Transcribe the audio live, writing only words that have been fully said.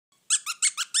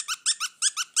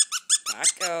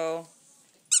Rocco.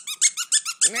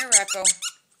 Come here, Rocco.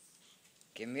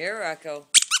 Come here, Rocco.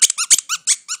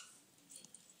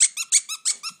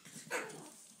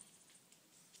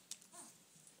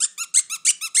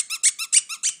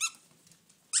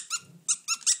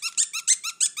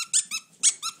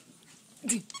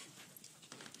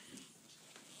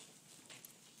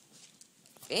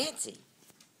 Fancy.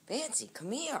 Fancy,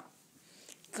 come here.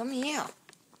 Come here.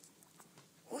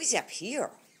 Who's up here?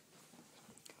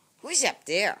 Who's up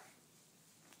there?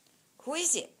 Who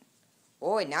is it?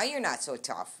 Oh, now you're not so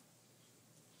tough.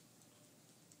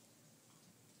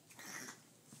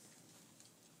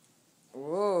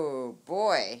 Oh,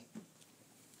 boy.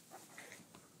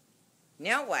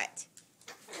 Now what?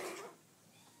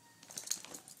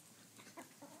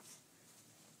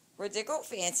 Where'd they go,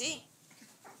 Fancy?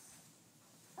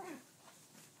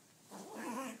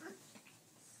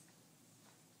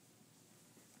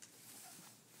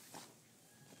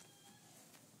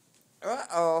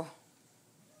 Uh-oh.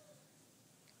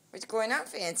 What's going on,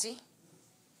 Fancy?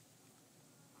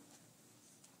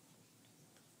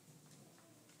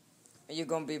 Are you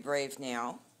going to be brave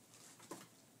now?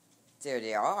 There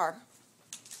they are.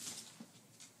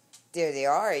 There they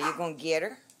are. Are you going to get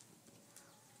her?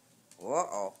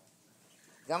 Uh-oh.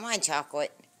 Come on,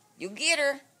 Chocolate. You get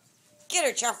her. Get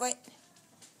her, Chocolate.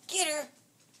 Get her.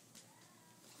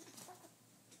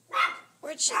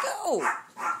 Where'd she go?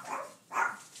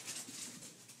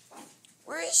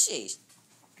 Where is she?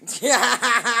 What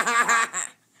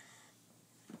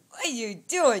are you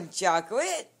doing,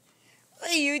 Chocolate?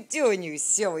 What are you doing, you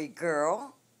silly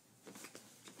girl?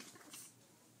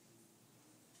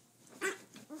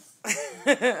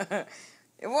 It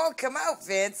won't come out,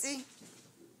 Fancy.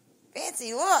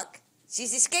 Fancy, look.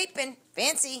 She's escaping.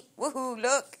 Fancy, woohoo,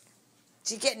 look.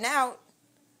 She's getting out.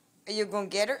 Are you going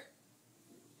to get her?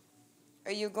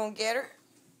 Are you going to get her?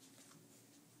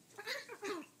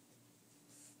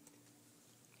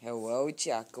 Hello,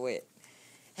 Chocolate.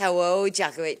 Hello,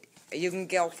 Chocolate. Are you going to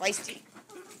get all feisty?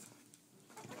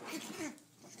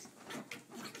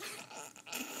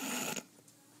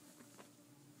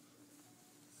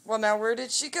 Well, now where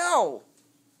did she go?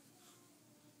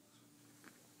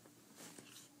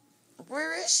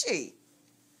 Where is she?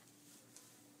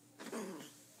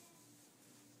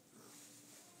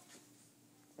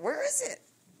 Where is it?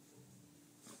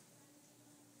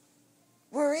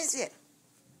 Where is it?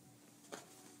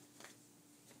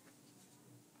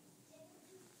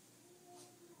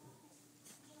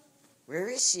 Where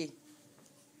is she?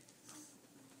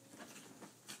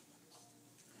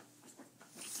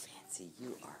 Fancy,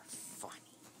 you are funny.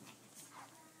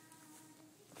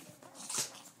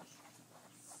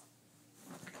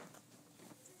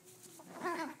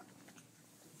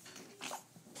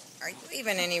 Are you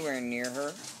even anywhere near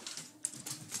her?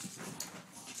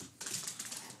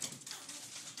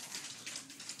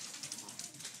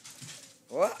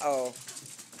 Uh-oh.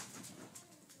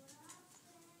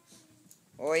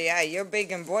 Oh, yeah, you're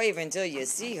big and brave until you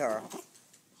see her.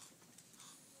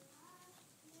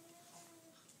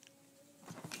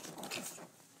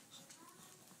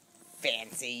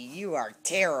 Fancy, you are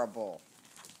terrible.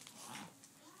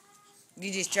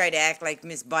 You just try to act like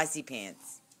Miss Fancy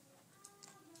Pants.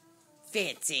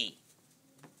 Fancy.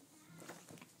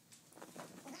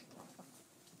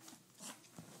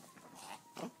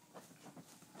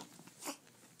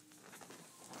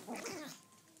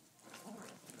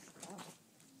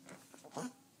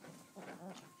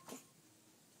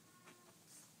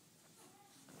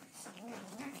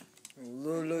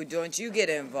 Lulu, don't you get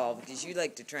involved, because you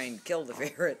like to try and kill the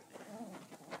ferret.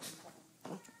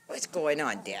 What's going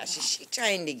on, Dash? Is she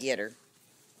trying to get her?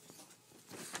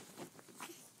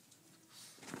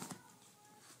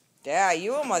 Yeah,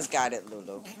 you almost got it,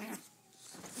 Lulu.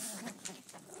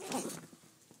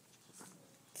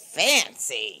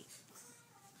 Fancy.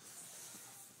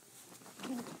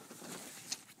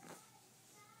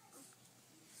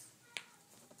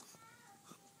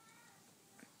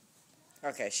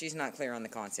 Okay, she's not clear on the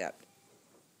concept.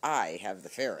 I have the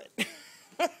ferret.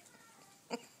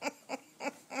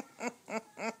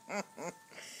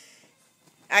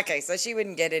 Okay, so she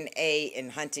wouldn't get an A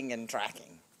in hunting and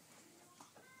tracking.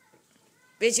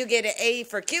 But you'll get an A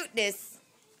for cuteness.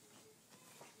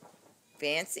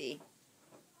 Fancy.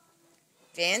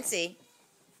 Fancy.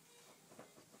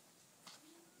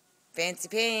 Fancy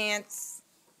pants.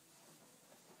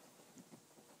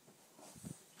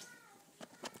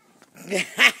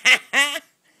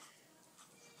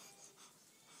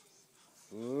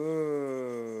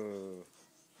 Ooh.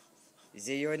 Is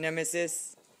it your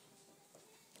nemesis?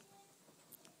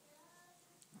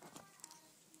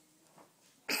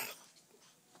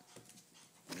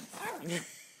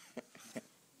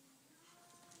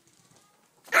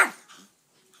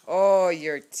 Oh,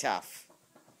 you're tough.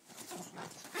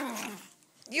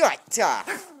 You're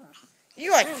tough.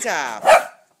 You're tough.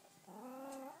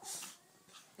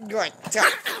 You're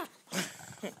tough.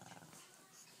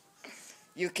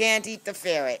 You can't eat the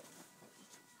ferret.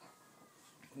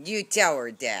 You tell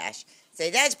her, Dash. Say,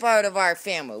 that's part of our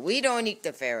family. We don't eat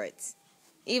the ferrets.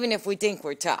 Even if we think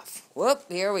we're tough. Whoop,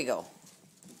 here we go.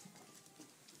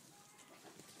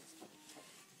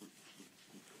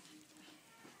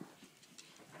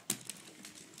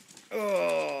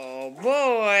 Oh,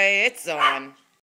 boy, it's on.